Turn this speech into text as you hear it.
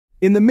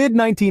In the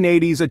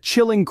mid-1980s, a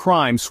chilling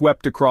crime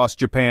swept across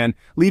Japan,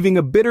 leaving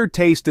a bitter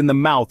taste in the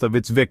mouth of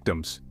its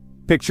victims.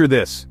 Picture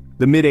this,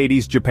 the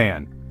mid-80s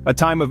Japan, a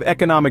time of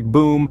economic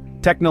boom,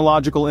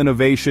 technological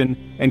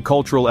innovation, and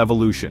cultural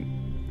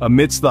evolution.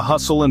 Amidst the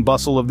hustle and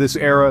bustle of this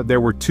era,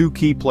 there were two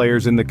key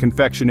players in the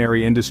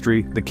confectionery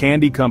industry, the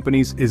candy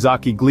companies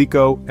Ezaki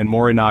Glico and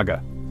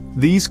Morinaga.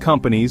 These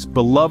companies,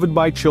 beloved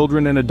by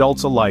children and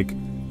adults alike,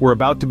 were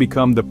about to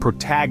become the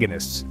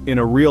protagonists in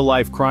a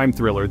real-life crime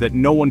thriller that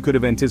no one could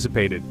have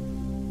anticipated.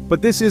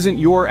 But this isn't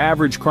your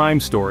average crime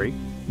story.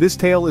 This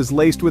tale is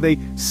laced with a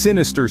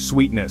sinister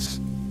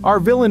sweetness. Our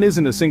villain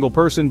isn't a single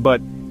person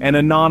but an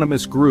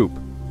anonymous group.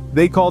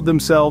 They called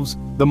themselves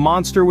the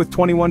Monster with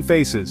 21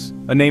 Faces,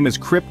 a name as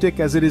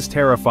cryptic as it is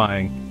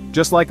terrifying.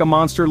 Just like a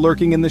monster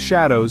lurking in the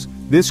shadows,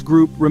 this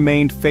group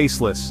remained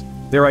faceless,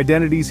 their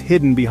identities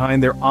hidden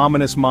behind their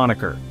ominous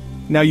moniker.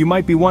 Now you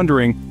might be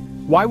wondering,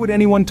 why would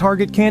anyone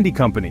target candy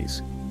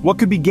companies? What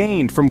could be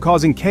gained from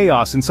causing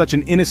chaos in such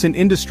an innocent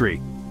industry?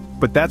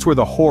 But that's where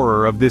the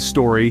horror of this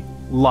story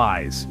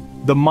lies.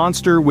 The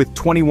Monster with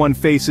 21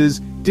 Faces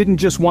didn't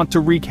just want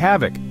to wreak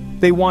havoc,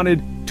 they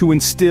wanted to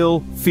instill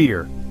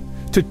fear.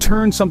 To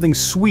turn something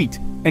sweet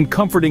and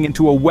comforting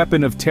into a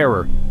weapon of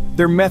terror.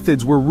 Their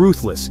methods were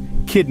ruthless: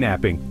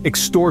 kidnapping,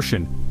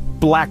 extortion,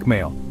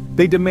 blackmail.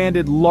 They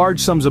demanded large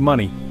sums of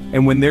money,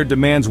 and when their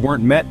demands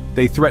weren't met,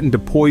 they threatened to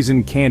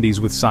poison candies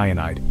with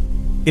cyanide.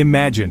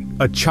 Imagine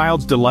a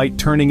child's delight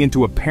turning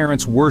into a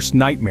parent's worst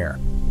nightmare,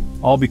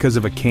 all because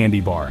of a candy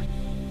bar.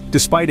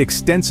 Despite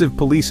extensive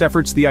police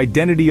efforts, the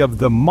identity of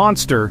the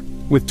Monster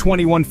with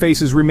 21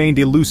 Faces remained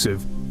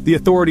elusive. The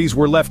authorities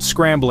were left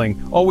scrambling,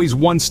 always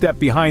one step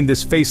behind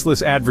this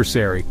faceless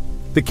adversary.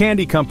 The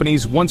candy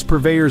companies, once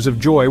purveyors of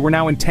joy, were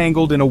now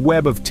entangled in a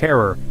web of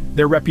terror,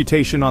 their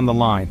reputation on the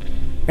line.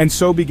 And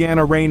so began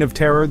a reign of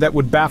terror that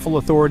would baffle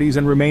authorities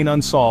and remain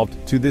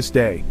unsolved to this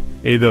day.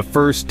 The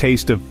first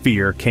taste of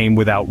fear came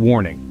without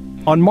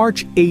warning. On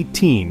March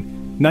 18,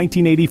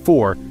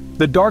 1984,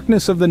 the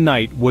darkness of the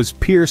night was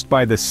pierced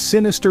by the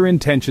sinister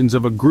intentions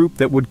of a group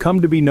that would come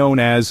to be known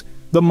as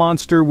the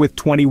Monster with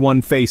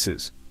 21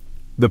 Faces.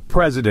 The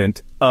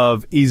president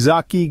of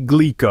Ezaki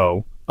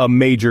Glico, a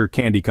major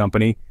candy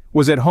company,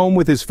 was at home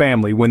with his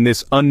family when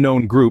this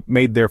unknown group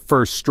made their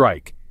first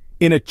strike.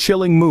 In a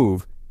chilling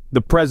move,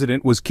 the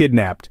president was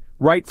kidnapped,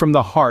 right from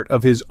the heart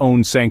of his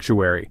own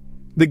sanctuary.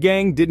 The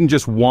gang didn't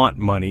just want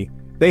money,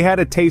 they had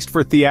a taste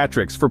for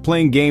theatrics, for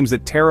playing games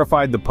that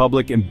terrified the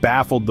public and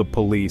baffled the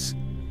police.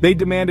 They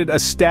demanded a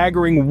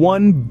staggering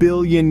 1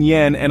 billion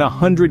yen and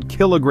 100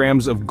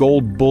 kilograms of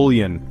gold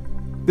bullion.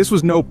 This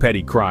was no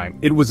petty crime,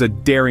 it was a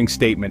daring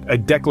statement, a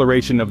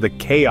declaration of the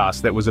chaos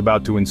that was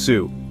about to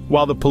ensue.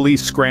 While the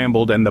police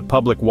scrambled and the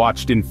public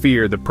watched in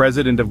fear, the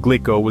president of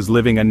Glico was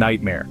living a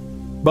nightmare.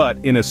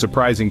 But, in a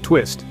surprising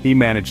twist, he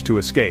managed to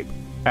escape.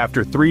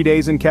 After 3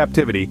 days in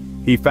captivity,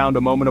 he found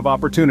a moment of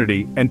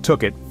opportunity and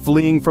took it,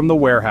 fleeing from the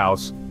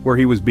warehouse where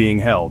he was being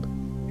held.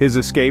 His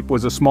escape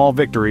was a small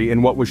victory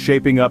in what was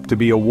shaping up to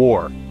be a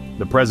war.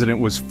 The president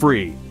was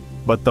free,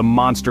 but the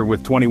Monster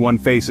with 21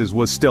 Faces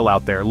was still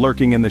out there,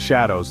 lurking in the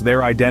shadows,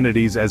 their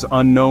identities as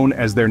unknown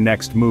as their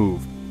next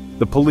move.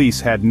 The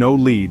police had no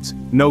leads,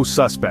 no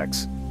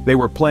suspects. They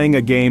were playing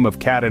a game of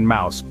cat and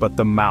mouse, but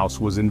the mouse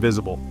was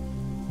invisible.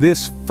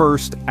 This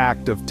first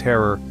act of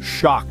terror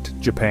shocked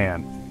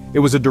Japan. It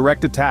was a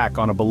direct attack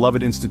on a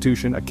beloved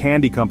institution, a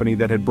candy company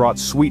that had brought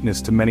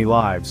sweetness to many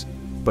lives.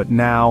 But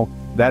now,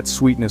 that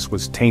sweetness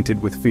was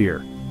tainted with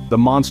fear. The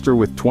Monster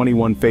with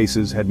 21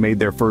 Faces had made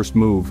their first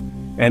move,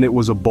 and it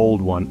was a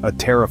bold one, a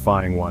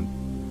terrifying one.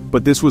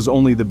 But this was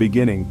only the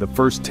beginning, the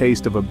first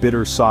taste of a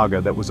bitter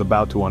saga that was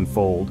about to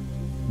unfold.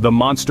 The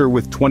Monster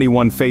with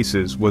 21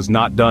 Faces was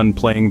not done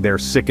playing their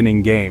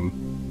sickening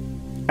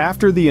game.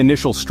 After the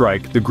initial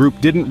strike, the group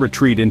didn't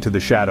retreat into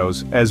the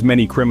shadows, as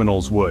many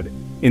criminals would.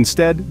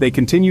 Instead, they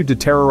continued to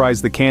terrorize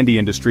the candy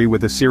industry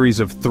with a series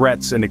of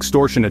threats and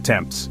extortion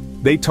attempts.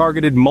 They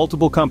targeted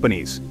multiple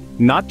companies,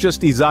 not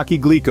just Ezaki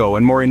Glico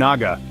and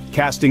Morinaga,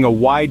 casting a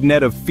wide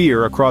net of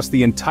fear across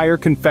the entire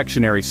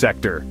confectionery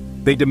sector.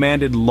 They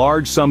demanded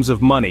large sums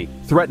of money,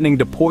 threatening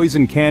to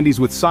poison candies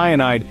with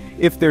cyanide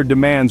if their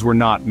demands were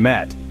not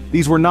met.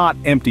 These were not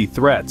empty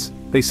threats.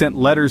 They sent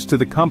letters to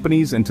the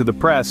companies and to the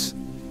press,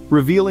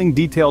 revealing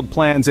detailed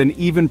plans and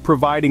even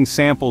providing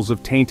samples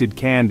of tainted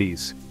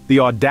candies. The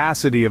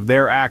audacity of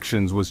their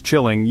actions was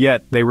chilling,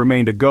 yet they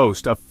remained a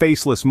ghost, a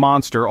faceless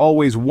monster,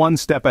 always one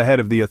step ahead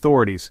of the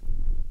authorities.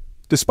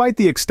 Despite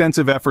the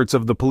extensive efforts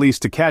of the police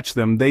to catch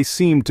them, they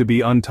seemed to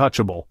be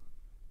untouchable.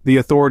 The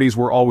authorities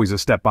were always a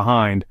step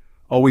behind,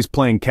 always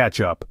playing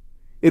catch-up.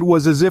 It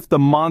was as if the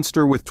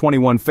Monster with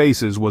 21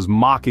 Faces was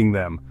mocking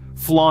them,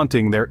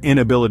 flaunting their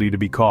inability to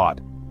be caught.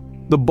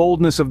 The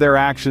boldness of their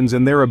actions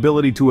and their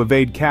ability to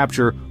evade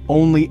capture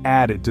only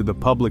added to the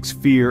public's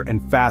fear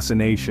and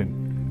fascination.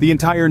 The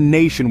entire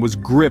nation was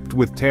gripped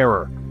with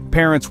terror.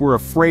 Parents were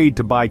afraid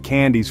to buy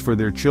candies for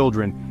their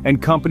children,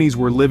 and companies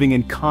were living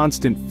in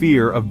constant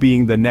fear of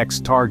being the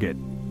next target.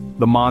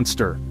 The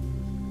Monster.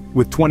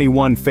 with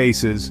 21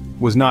 Faces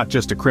was not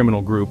just a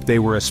criminal group, they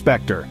were a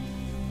specter.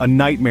 A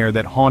nightmare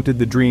that haunted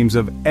the dreams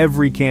of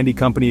every candy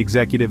company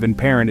executive and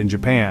parent in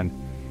Japan.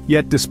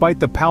 Yet despite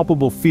the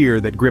palpable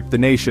fear that gripped the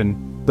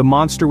nation, the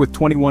monster with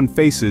 21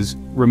 faces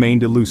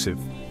remained elusive.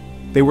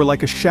 They were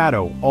like a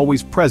shadow,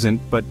 always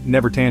present but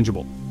never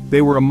tangible.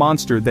 They were a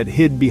monster that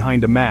hid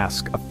behind a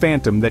mask, a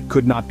phantom that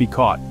could not be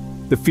caught.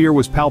 The fear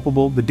was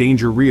palpable, the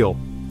danger real.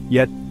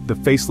 Yet, the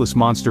faceless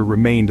monster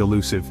remained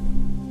elusive.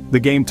 The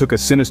game took a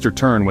sinister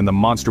turn when the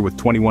monster with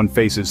 21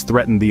 faces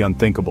threatened the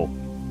unthinkable.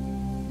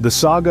 The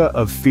saga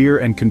of fear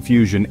and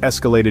confusion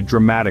escalated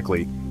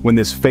dramatically when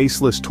this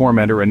faceless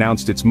tormentor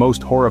announced its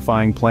most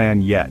horrifying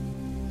plan yet.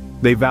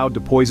 They vowed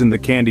to poison the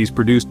candies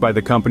produced by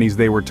the companies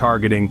they were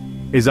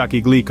targeting,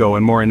 Ezaki Glico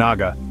and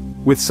Morinaga,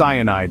 with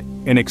cyanide,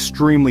 an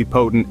extremely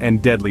potent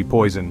and deadly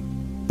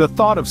poison. The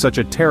thought of such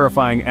a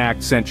terrifying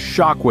act sent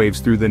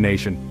shockwaves through the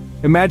nation.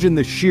 Imagine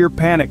the sheer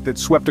panic that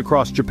swept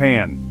across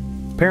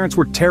Japan. Parents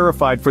were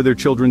terrified for their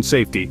children's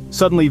safety,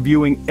 suddenly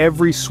viewing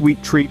every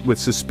sweet treat with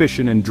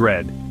suspicion and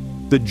dread.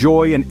 The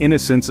joy and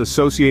innocence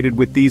associated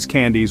with these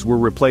candies were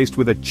replaced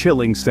with a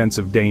chilling sense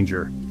of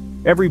danger.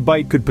 Every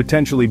bite could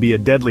potentially be a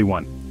deadly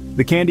one.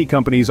 The candy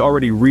companies,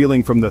 already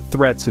reeling from the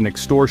threats and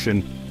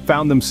extortion,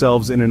 found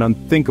themselves in an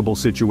unthinkable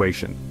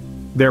situation.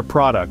 Their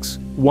products,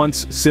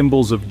 once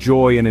symbols of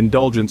joy and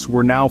indulgence,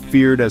 were now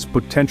feared as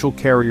potential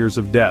carriers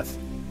of death.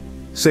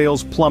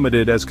 Sales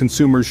plummeted as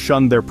consumers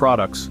shunned their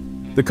products.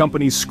 The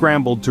companies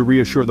scrambled to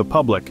reassure the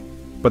public,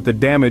 but the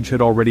damage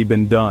had already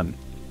been done.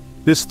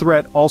 This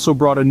threat also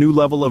brought a new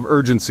level of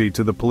urgency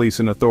to the police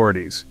and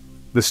authorities.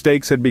 The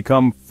stakes had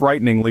become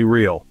frighteningly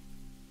real.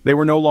 They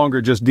were no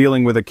longer just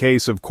dealing with a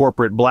case of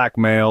corporate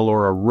blackmail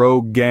or a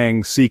rogue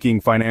gang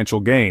seeking financial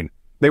gain.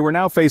 They were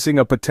now facing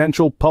a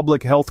potential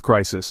public health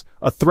crisis,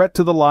 a threat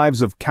to the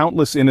lives of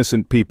countless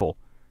innocent people.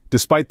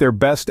 Despite their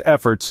best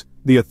efforts,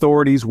 the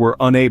authorities were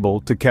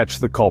unable to catch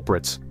the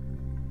culprits.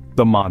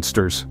 The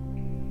monsters,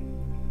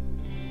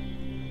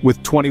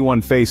 with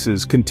 21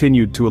 faces,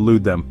 continued to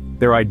elude them,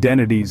 their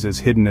identities as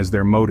hidden as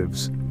their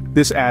motives.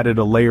 This added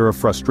a layer of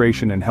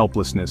frustration and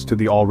helplessness to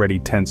the already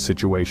tense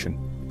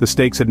situation. The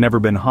stakes had never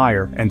been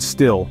higher, and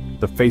still,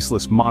 the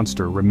faceless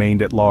monster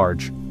remained at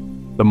large.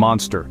 The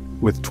monster,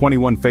 with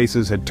 21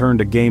 faces, had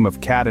turned a game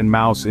of cat and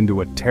mouse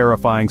into a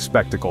terrifying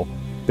spectacle,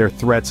 their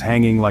threats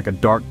hanging like a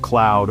dark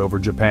cloud over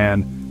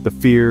Japan. The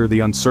fear,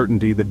 the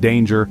uncertainty, the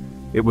danger,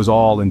 it was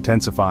all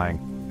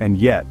intensifying, and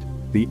yet,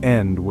 the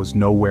end was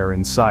nowhere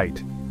in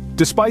sight.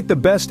 Despite the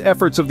best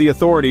efforts of the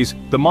authorities,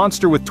 the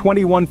monster with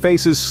 21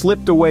 faces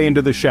slipped away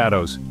into the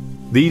shadows.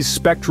 These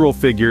spectral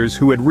figures,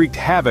 who had wreaked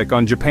havoc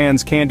on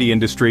Japan's candy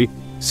industry,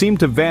 seemed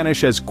to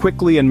vanish as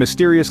quickly and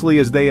mysteriously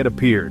as they had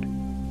appeared.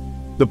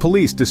 The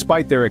police,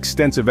 despite their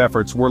extensive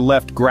efforts, were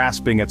left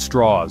grasping at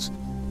straws.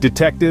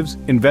 Detectives,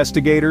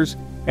 investigators,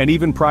 and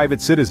even private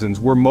citizens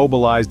were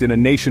mobilized in a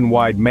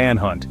nationwide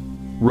manhunt.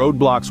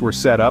 Roadblocks were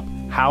set up,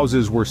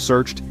 houses were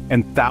searched,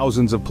 and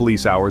thousands of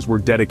police hours were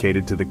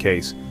dedicated to the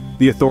case.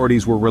 The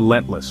authorities were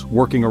relentless,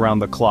 working around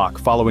the clock,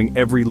 following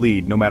every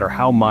lead, no matter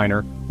how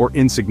minor or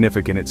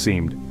insignificant it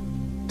seemed.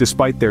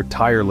 Despite their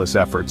tireless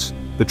efforts,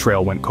 the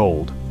trail went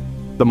cold.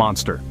 The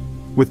monster,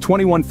 with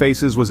 21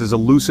 faces, was as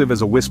elusive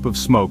as a wisp of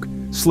smoke,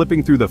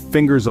 slipping through the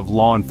fingers of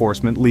law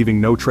enforcement, leaving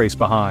no trace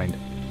behind.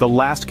 The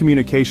last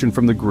communication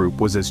from the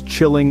group was as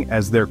chilling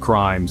as their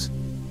crimes.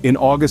 In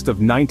August of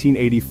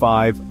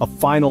 1985, a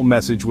final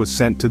message was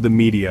sent to the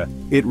media.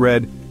 It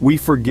read, "We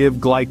forgive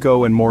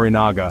Glico and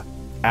Morinaga."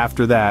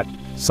 After that,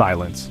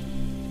 silence.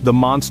 The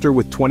monster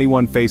with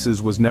 21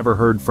 faces was never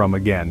heard from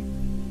again.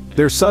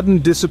 Their sudden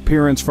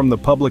disappearance from the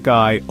public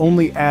eye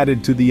only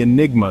added to the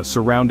enigma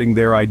surrounding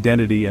their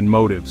identity and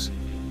motives.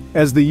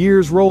 As the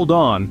years rolled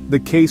on, the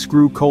case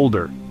grew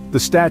colder. The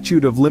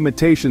statute of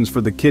limitations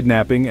for the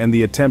kidnapping and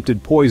the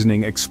attempted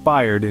poisoning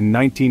expired in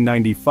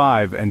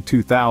 1995 and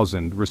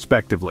 2000,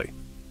 respectively.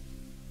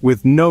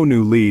 With no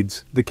new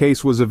leads, the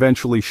case was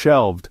eventually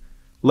shelved,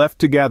 left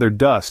to gather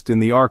dust in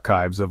the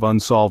archives of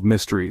unsolved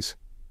mysteries.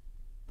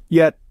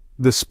 Yet,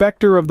 the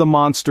specter of the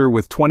monster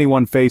with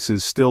 21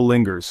 faces still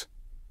lingers.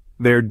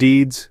 Their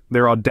deeds,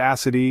 their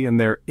audacity, and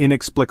their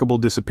inexplicable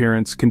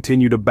disappearance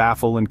continue to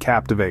baffle and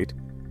captivate.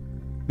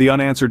 The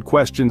unanswered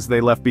questions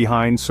they left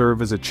behind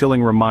serve as a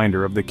chilling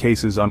reminder of the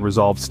case's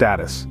unresolved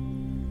status.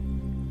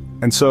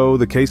 And so,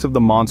 the case of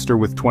the monster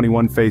with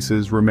 21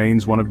 faces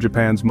remains one of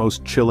Japan's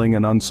most chilling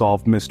and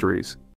unsolved mysteries.